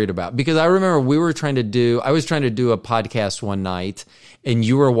was worried about because I remember I was trying to do a podcast one night and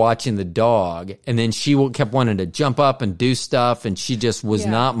you were watching the dog and then she kept wanting to jump up and do stuff and she just was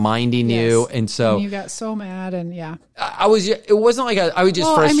not minding you. And so and you got so mad and it wasn't like I was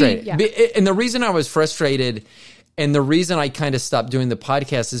just frustrated. And the reason I was frustrated and the reason I kind of stopped doing the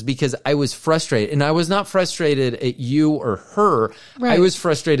podcast is because I was frustrated. And I was not frustrated at you or her. Right. I was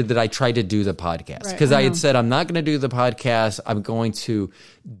frustrated that I tried to do the podcast. Because I had said, I'm not going to do the podcast. I'm going to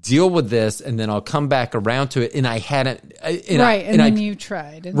deal with this. And then I'll come back around to it. And I hadn't. And then you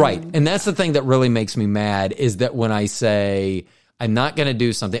tried. And that's the thing that really makes me mad is that when I say, I'm not going to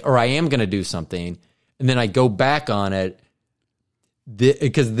do something or I am going to do something. And then I go back on it.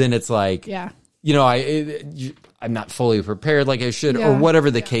 Because then it's like. Yeah. I'm not fully prepared like I should or whatever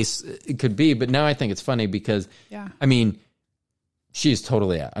the case it could be. But now I think it's funny because, I mean, she's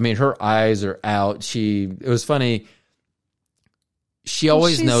totally out. I mean, her eyes are out. It was funny. She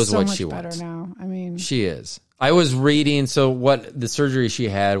always knows what she wants. Better now. I mean, she is. I was reading. So what the surgery she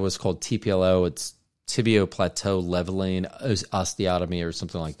had was called TPLO. It's tibio-plateau leveling osteotomy or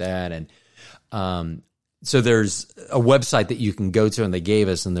something like that. And, so there's a website that you can go to and they gave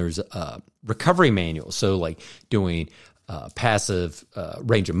us and there's a recovery manual. So like doing passive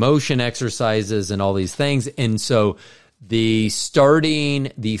range of motion exercises and all these things. And so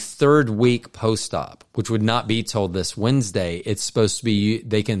starting the 3rd week post-op, which would not be till this Wednesday, it's supposed to be,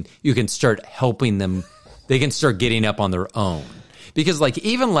 you can start helping them. They can start getting up on their own. Because like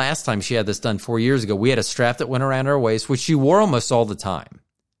even last time she had this done 4 years ago, we had a strap that went around her waist, which she wore almost all the time.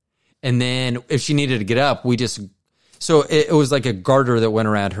 And then if she needed to get up, so it was like a garter that went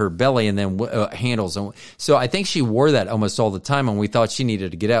around her belly and then handles. So I think she wore that almost all the time. And we thought she needed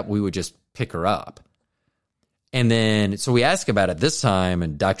to get up. We would just pick her up. And then, so we asked about it this time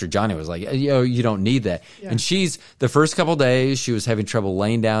and Dr. Johnny was like, you don't need that. Yeah. And the first couple of days, she was having trouble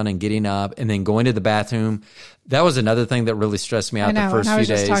laying down and getting up and then going to the bathroom. That was another thing that really stressed me out the first few days.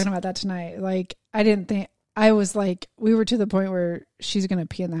 I was just talking about that tonight. Like, I was like, we were to the point where she's going to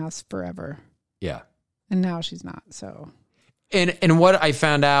pee in the house forever. Yeah. And now she's not, so. And what I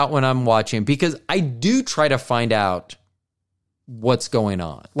found out when I'm watching, because I do try to find out what's going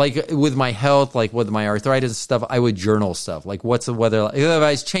on. Like with my health, like with my arthritis and stuff, I would journal stuff. Like what's the weather? If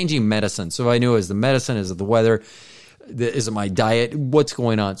I was changing medicine. So if I knew it was the medicine, is it the weather? Is it my diet? What's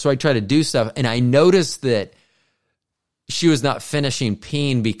going on? So I try to do stuff. And I noticed that she was not finishing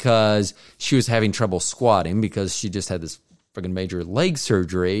peeing because she was having trouble squatting because she just had this freaking major leg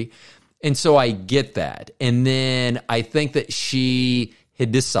surgery. And so I get that. And then I think that she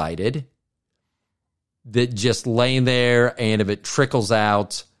had decided that just laying there and if it trickles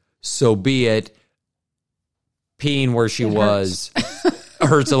out, so be it. Peeing where she was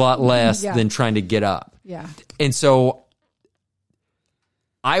hurts a lot less than trying to get up. Yeah. And so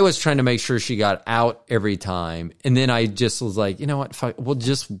I was trying to make sure she got out every time, and then I just was like, you know what? Fuck, we'll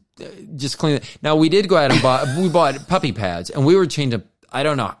just clean it. Now we did go out and we bought puppy pads, and we were changing. I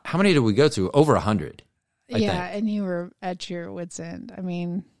don't know how many did we go to? Over 100. Yeah, and you were at your wit's end. I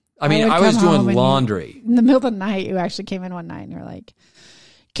mean, I was doing laundry in the middle of the night. You actually came in one night, and you're like,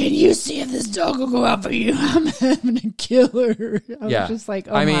 "Can you see if this dog will go out for you? I'm having to kill her." I was just like,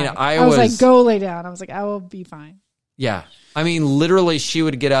 "Oh my!" I was like, "Go lay down." I was like, "I will be fine." Yeah. I mean, literally, she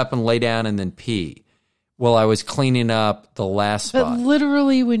would get up and lay down and then pee while I was cleaning up the last spot. But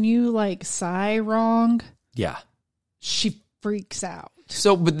literally, when you like sigh wrong, yeah, she freaks out.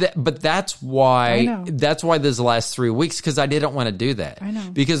 So, but that's why this last 3 weeks, because I didn't want to do that. I know.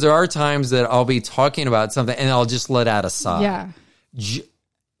 Because there are times that I'll be talking about something and I'll just let out a sigh. Yeah.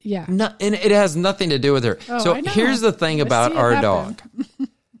 Yeah. And it has nothing to do with her. Oh, so here's the thing about our dog.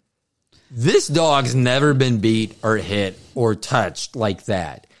 This dog's never been beat or hit or touched like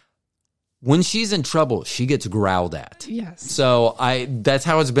that. When she's in trouble, she gets growled at. Yes. So that's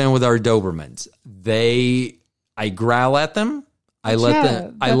how it's been with our Dobermans. I growl at them. I let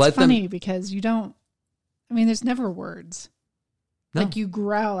them. That's funny because you don't. I mean, there's never words. No. Like you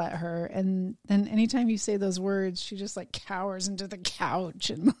growl at her, and then anytime you say those words, she just like cowers into the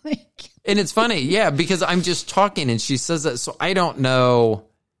couch and like. And it's funny, yeah, because I'm just talking and she says that, so I don't know.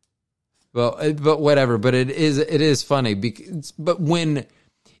 Well, but whatever. But it is funny because. But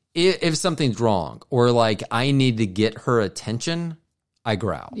if something's wrong or like I need to get her attention, I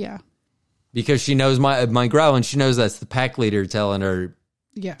growl. Yeah. Because she knows my growl, and she knows that's the pack leader telling her,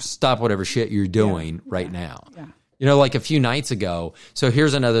 stop whatever shit you're doing right now. Yeah. You know, like a few nights ago. So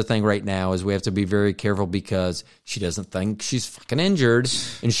here's another thing right now is we have to be very careful because she doesn't think she's fucking injured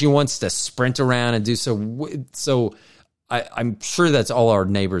and she wants to sprint around and do so. So I'm sure that's all our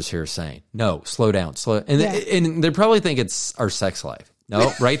neighbors here saying, no, slow down, slow. And they probably think it's our sex life.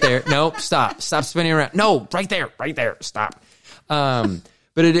 No, right there. No, stop spinning around. No, right there, stop.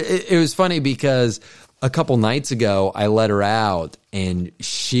 But it was funny because a couple nights ago, I let her out, and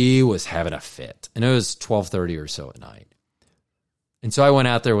she was having a fit. And it was 12:30 or so at night. And so I went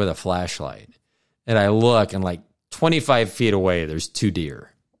out there with a flashlight, and I look, and like 25 feet away, there's 2 deer.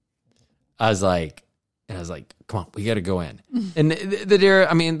 I was like, come on, we got to go in. And the deer,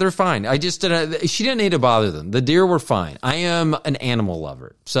 I mean, they're fine. She didn't need to bother them. The deer were fine. I am an animal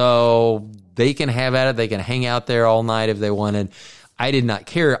lover, so they can have at it. They can hang out there all night if they wanted. I did not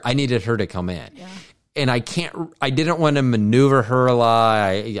care. I needed her to come in. Yeah. And I didn't want to maneuver her a lot.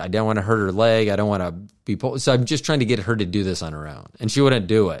 I didn't want to hurt her leg. I don't want to be pulled. So I'm just trying to get her to do this on her own. And she wouldn't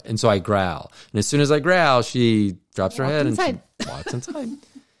do it. And so I growl. And as soon as I growl, she drops her head inside. And she walks inside.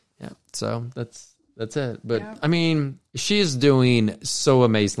 Yeah. So that's it. But I mean, she's doing so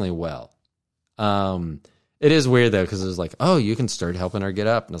amazingly well. It is weird though, because it's like, oh, you can start helping her get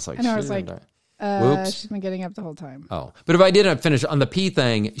up. And it's like, I was like, whoops. She's been getting up the whole time. Oh, but if I didn't finish on the pee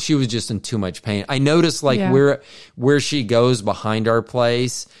thing, she was just in too much pain. I noticed like where she goes behind our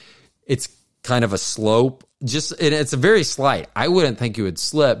place, it's kind of a slope. And it's a very slight. I wouldn't think you would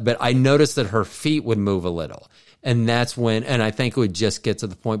slip, but I noticed that her feet would move a little. And that's when, and I think it would just get to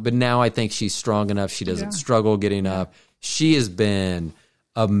the point. But now I think she's strong enough. She doesn't struggle getting up. She has been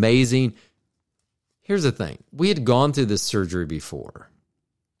amazing. Here's the thing. We had gone through this surgery before.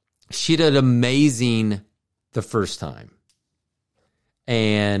 She did amazing the first time.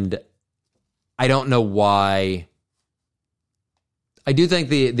 And I don't know why. I do think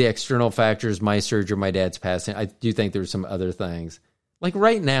the external factors, my surgery, my dad's passing, I do think there's some other things. Like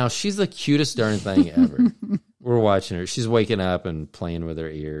right now, she's the cutest darn thing ever. We're watching her. She's waking up and playing with her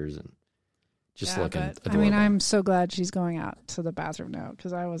ears and just looking adorable. I mean, I'm so glad she's going out to the bathroom now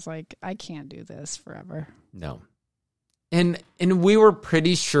because I was like, I can't do this forever. No. And we were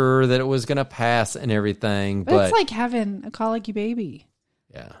pretty sure that it was going to pass and everything. But it's like having a colicky baby.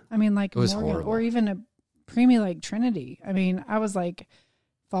 Yeah. I mean, like it was Morgan, horrible. or even a preemie like Trinity. I mean, I was like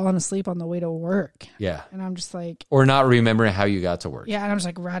falling asleep on the way to work. Yeah. And I'm just like. Or not remembering how you got to work. Yeah. And I'm just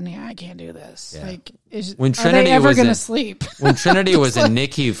like, Rodney, I can't do this. Yeah. Like, when Trinity are they ever going to sleep? When Trinity was in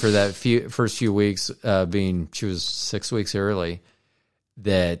NICU for that first few weeks, she was 6 weeks early,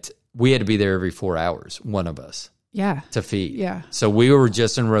 that we had to be there every 4 hours, one of us. Yeah. To feed. Yeah. So we were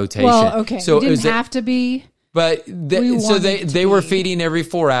just in rotation. Well, okay. So we didn't have to be. But they were feeding every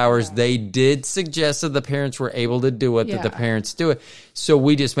 4 hours. Yeah. They did suggest that the parents were able to do it, that the parents do it. So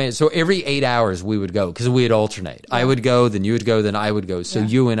we just made it. So every 8 hours we would go because we would alternate. Yeah. I would go, then you would go, then I would go. So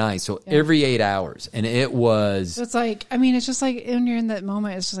you and I. So every 8 hours. And it was. So it's like, I mean, it's just like when you're in that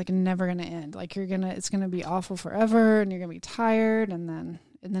moment, it's just like never going to end. Like it's going to be awful forever and you're going to be tired and then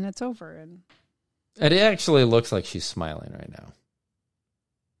it's over. And it actually looks like she's smiling right now.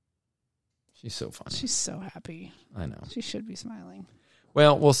 She's so funny. She's so happy. I know. She should be smiling.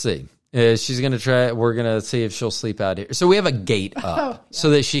 Well, we'll see. She's going to try. We're going to see if she'll sleep out here. So we have a gate up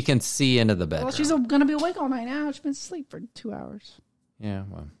so that she can see into the bedroom. Well, she's going to be awake all night now. She's been asleep for 2 hours. Yeah,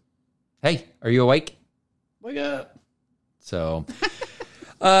 well. Hey, are you awake? Wake up. So,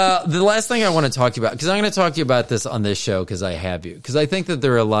 the last thing I want to talk to you about, because I'm going to talk to you about this on this show because I have you, because I think that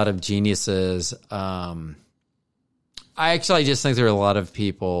there are a lot of geniuses. I just think there are a lot of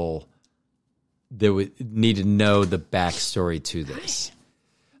people that would need to know the backstory to this.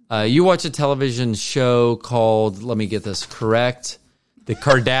 You watch a television show called, let me get this correct, The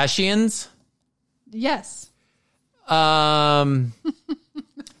Kardashians? Yes. How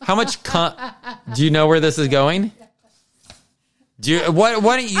much do you know where this is going? Why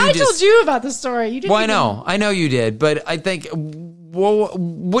don't you I told you about the story. You didn't. Well, I know you did, but I think,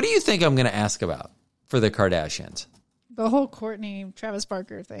 what do you think I'm going to ask about for the Kardashians? The whole Courtney Travis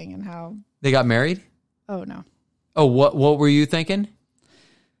Barker thing and how they got married? Oh no. Oh, what were you thinking?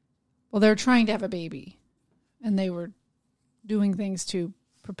 Well, they were trying to have a baby, and they were doing things to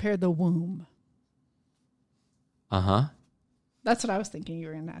prepare the womb. Uh-huh. That's what I was thinking you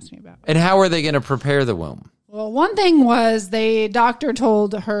were going to ask me about. And how are they going to prepare the womb? Well, one thing was doctor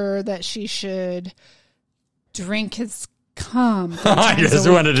told her that she should drink his cum. I just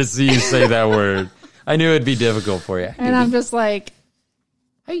wanted to see you say that word. I knew it'd be difficult for you. And I'm just like,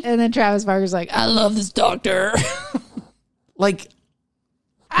 hey. And then Travis Barker's like, I love this doctor. Like,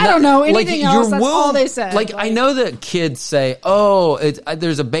 I don't know anything else. That's all they said. Like, I know that kids say, "Oh,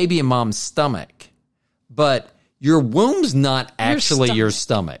 there's a baby in mom's stomach," but your womb's not actually your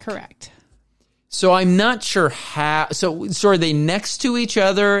stomach. Correct. So I'm not sure how. So are they next to each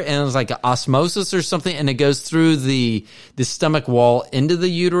other, and it's like osmosis or something, and it goes through the stomach wall into the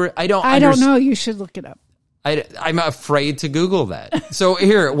uterus? I don't know. You should look it up. I'm afraid to Google that. So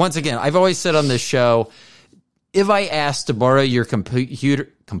here, once again, I've always said on this show, if I asked to borrow your computer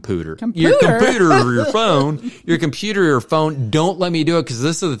or your phone, don't let me do it, because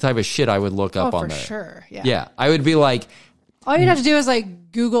this is the type of shit I would look up on there. For sure. Yeah. Yeah. I would be like, all you'd have to do is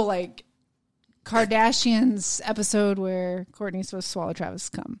like Google like Kardashians episode where Courtney's supposed to swallow Travis'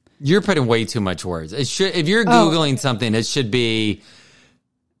 cum. You're putting way too much words. It should, if you're Googling something, it should be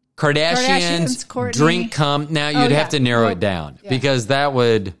Kardashians drink cum. Now you'd have to narrow it down because that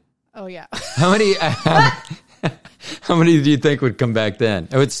would. Oh yeah. How many do you think would come back then?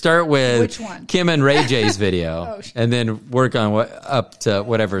 It would start with which one? Kim and Ray J's video, and then work on up to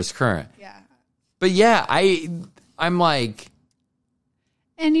whatever is current. Yeah. But yeah, I'm like,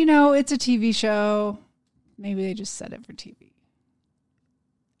 and you know, it's a TV show. Maybe they just set it for TV.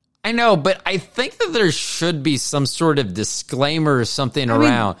 I know, but I think that there should be some sort of disclaimer or something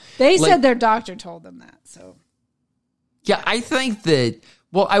around. They said their doctor told them that. So yeah, I think that.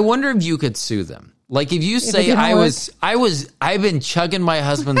 Well, I wonder if you could sue them. Like if you say I've been chugging my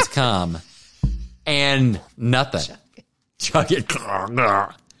husband's cum and nothing. Chug it.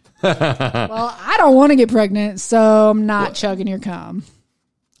 Well, I don't want to get pregnant, so I'm not chugging your cum.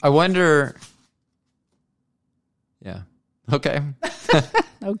 I wonder. Yeah. Okay.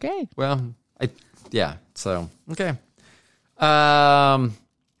 Okay. Well, so okay.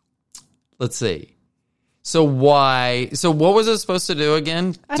 Let's see. So what was it supposed to do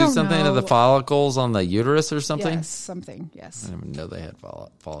again? Do something to the follicles on the uterus or something? Yes, something, yes. I didn't even know they had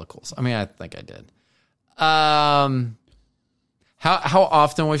follicles. I mean, I think I did. How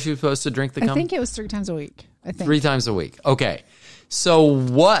often was she supposed to drink the cum? I think it was 3 times a week. 3 times a week. Okay. So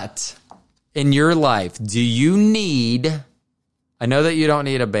what in your life do you need? I know that you don't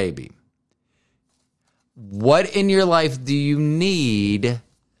need a baby. What in your life do you need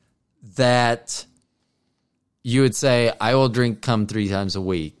that you would say, I will drink cum 3 times a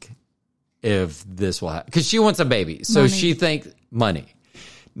week if this will happen? Because she wants a baby. So she thinks money.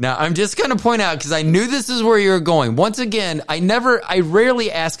 Now, I'm just going to point out, because I knew this is where you're going. Once again, I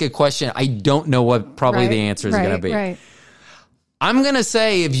rarely ask a question I don't know what probably the answer is going to be. Right. I'm going to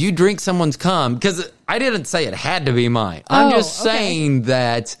say if you drink someone's cum, because I didn't say it had to be mine. I'm just saying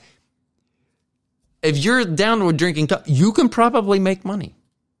that if you're down with drinking cum, you can probably make money.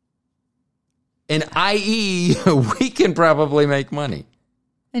 And i.e., we can probably make money.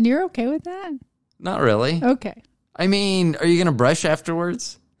 And you're okay with that? Not really. Okay. I mean, are you going to brush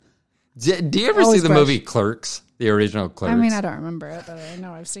afterwards? Do you ever see the movie Clerks, the original Clerks? I mean, I don't remember it, but I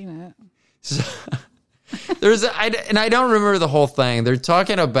know I've seen it. So, and I don't remember the whole thing. They're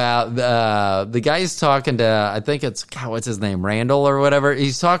talking about the guy's talking to, I think it's, what's his name, Randall or whatever.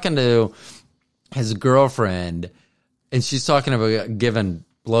 He's talking to his girlfriend, and she's talking about giving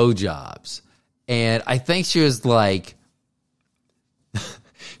blowjobs. And I think she was like,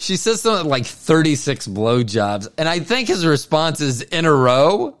 she says something like 36 blowjobs, and I think his response is in a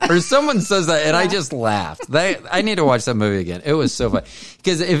row, or someone says that, and I just laughed. I need to watch that movie again. It was so fun.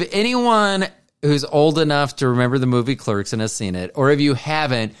 Because if anyone who's old enough to remember the movie Clerks and has seen it, or if you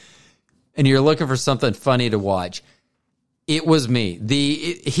haven't, and you're looking for something funny to watch, it was me.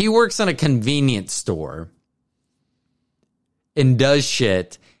 He works in a convenience store and does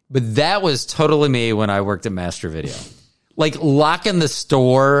shit, but that was totally me when I worked at Master Video. Like locking the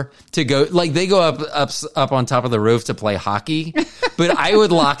store to go, like they go up on top of the roof to play hockey, but I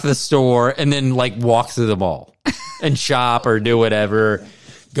would lock the store and then like walk through the mall and shop or do whatever.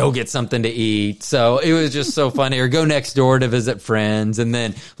 Go get something to eat. So it was just so funny. Or go next door to visit friends and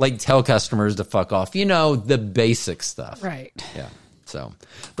then like tell customers to fuck off. You know, the basic stuff. Right. Yeah. So,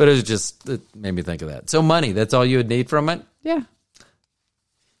 but it made me think of that. So money, that's all you would need from it? Yeah.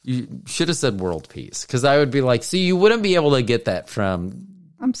 You should have said world peace, because I would be like, see, you wouldn't be able to get that from.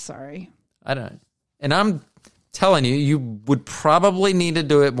 I'm sorry. I don't. And I'm telling you, you would probably need to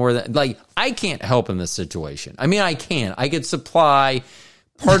do it more than, like, I can't help in this situation. I mean, I can. I could supply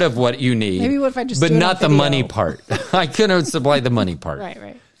part of what you need. Maybe what if I just but do it not on the video? money part. I couldn't supply the money part.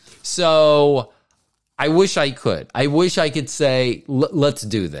 Right. So I wish I could. I wish I could say, let's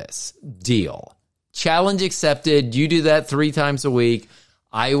do this. Deal. Challenge accepted. You do that 3 times a week.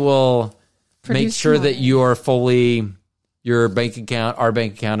 I will make sure that you are fully, your bank account, our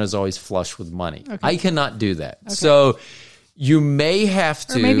bank account is always flush with money. Okay. I cannot do that. Okay. So you may have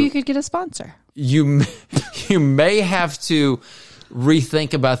to. Or maybe you could get a sponsor. You may have to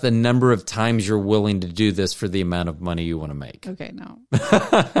rethink about the number of times you're willing to do this for the amount of money you want to make. Okay, no.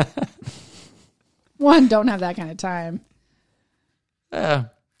 One, don't have that kind of time.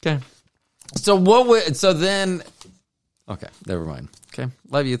 Okay. So then, okay, never mind. Okay,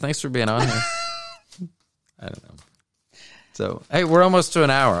 love you. Thanks for being on here. I don't know. So, hey, we're almost to an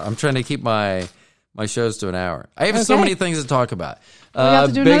hour. I'm trying to keep my shows to an hour. I have so many things to talk about. We have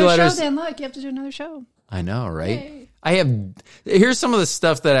to do another show then. Look, you have to do another show. I know, right? Yay. Here's some of the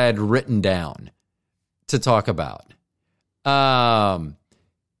stuff that I had written down to talk about.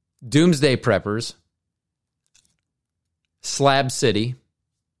 Doomsday Preppers, Slab City,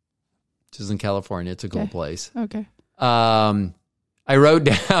 which is in California. It's a cool place. Okay. I wrote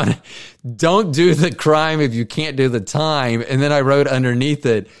down, don't do the crime if you can't do the time. And then I wrote underneath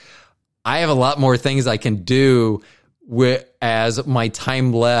it, I have a lot more things I can do as my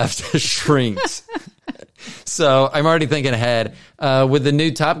time left shrinks. So I'm already thinking ahead. With the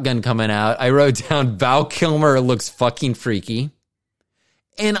new Top Gun coming out, I wrote down Val Kilmer looks fucking freaky.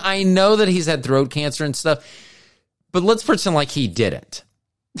 And I know that he's had throat cancer and stuff, but let's pretend like he didn't.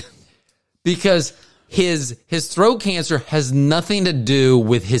 Because his throat cancer has nothing to do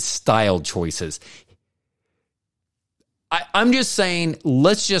with his style choices. I'm just saying,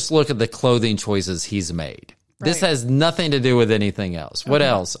 let's just look at the clothing choices he's made. Right. This has nothing to do with anything else. Okay. What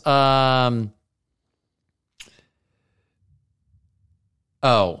else?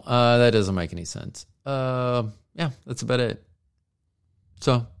 That doesn't make any sense. Yeah, that's about it.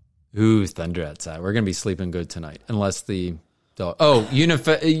 So, thunder outside. We're going to be sleeping good tonight, unless the dog.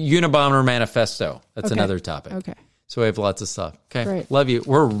 Unabomber Manifesto. That's another topic. Okay. So we have lots of stuff. Okay. Great. Love you.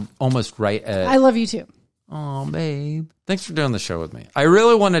 We're almost right at. I love you too. Oh, babe. Thanks for doing the show with me. I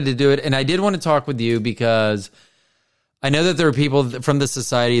really wanted to do it, and I did want to talk with you because I know that there are people from the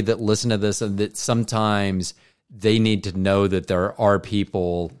society that listen to this, and that sometimes they need to know that there are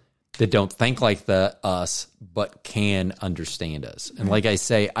people that don't think like us, but can understand us. And like I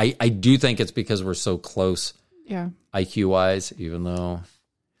say, I do think it's because we're so close IQ-wise, even though,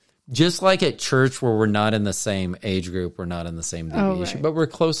 just like at church where we're not in the same age group, we're not in the same deviation, but we're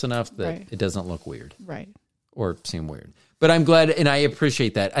close enough that it doesn't look weird. Right. Or seem weird. But I'm glad, and I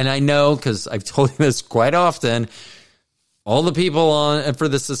appreciate that. And I know, because I've told you this quite often, all the people on for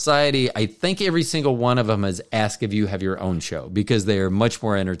the society, I think every single one of them has asked if you have your own show, because they are much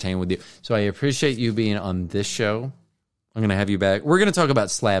more entertained with you. So I appreciate you being on this show. I'm going to have you back. We're going to talk about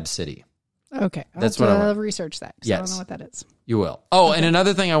Slab City. Okay. That's what I want. Research that. Yes. I don't know what that is. You will. Oh, and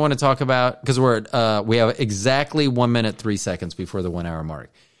another thing I want to talk about, because we have exactly 1 minute, 3 seconds before the 1 hour mark.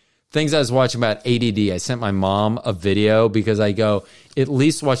 Things I was watching about ADD. I sent my mom a video because I go, at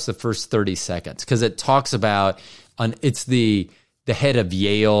least watch the first 30 seconds, because it talks about, it's the head of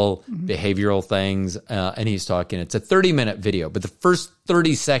Yale behavioral things, and he's talking. It's a 30-minute video, but the first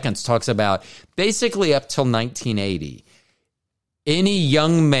 30 seconds talks about basically up till 1980, any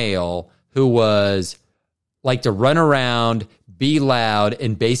young male who was like to run around, be loud,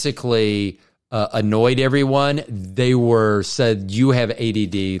 and basically annoyed everyone, they were said, you have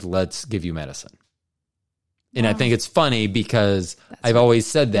ADD, let's give you medicine. And I think it's funny because I've always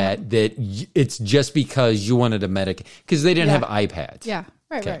said that it's just because you wanted a medic because they didn't have iPads. Yeah.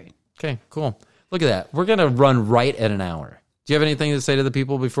 Right. Okay, cool. Look at that. We're going to run right at an hour. Do you have anything to say to the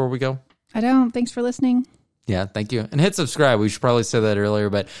people before we go? I don't. Thanks for listening. Yeah, thank you. And hit subscribe. We should probably say that earlier,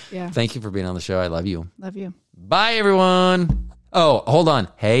 but thank you for being on the show. I love you. Love you. Bye, everyone. Oh, hold on.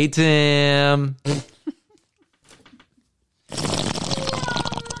 Hey, Tim.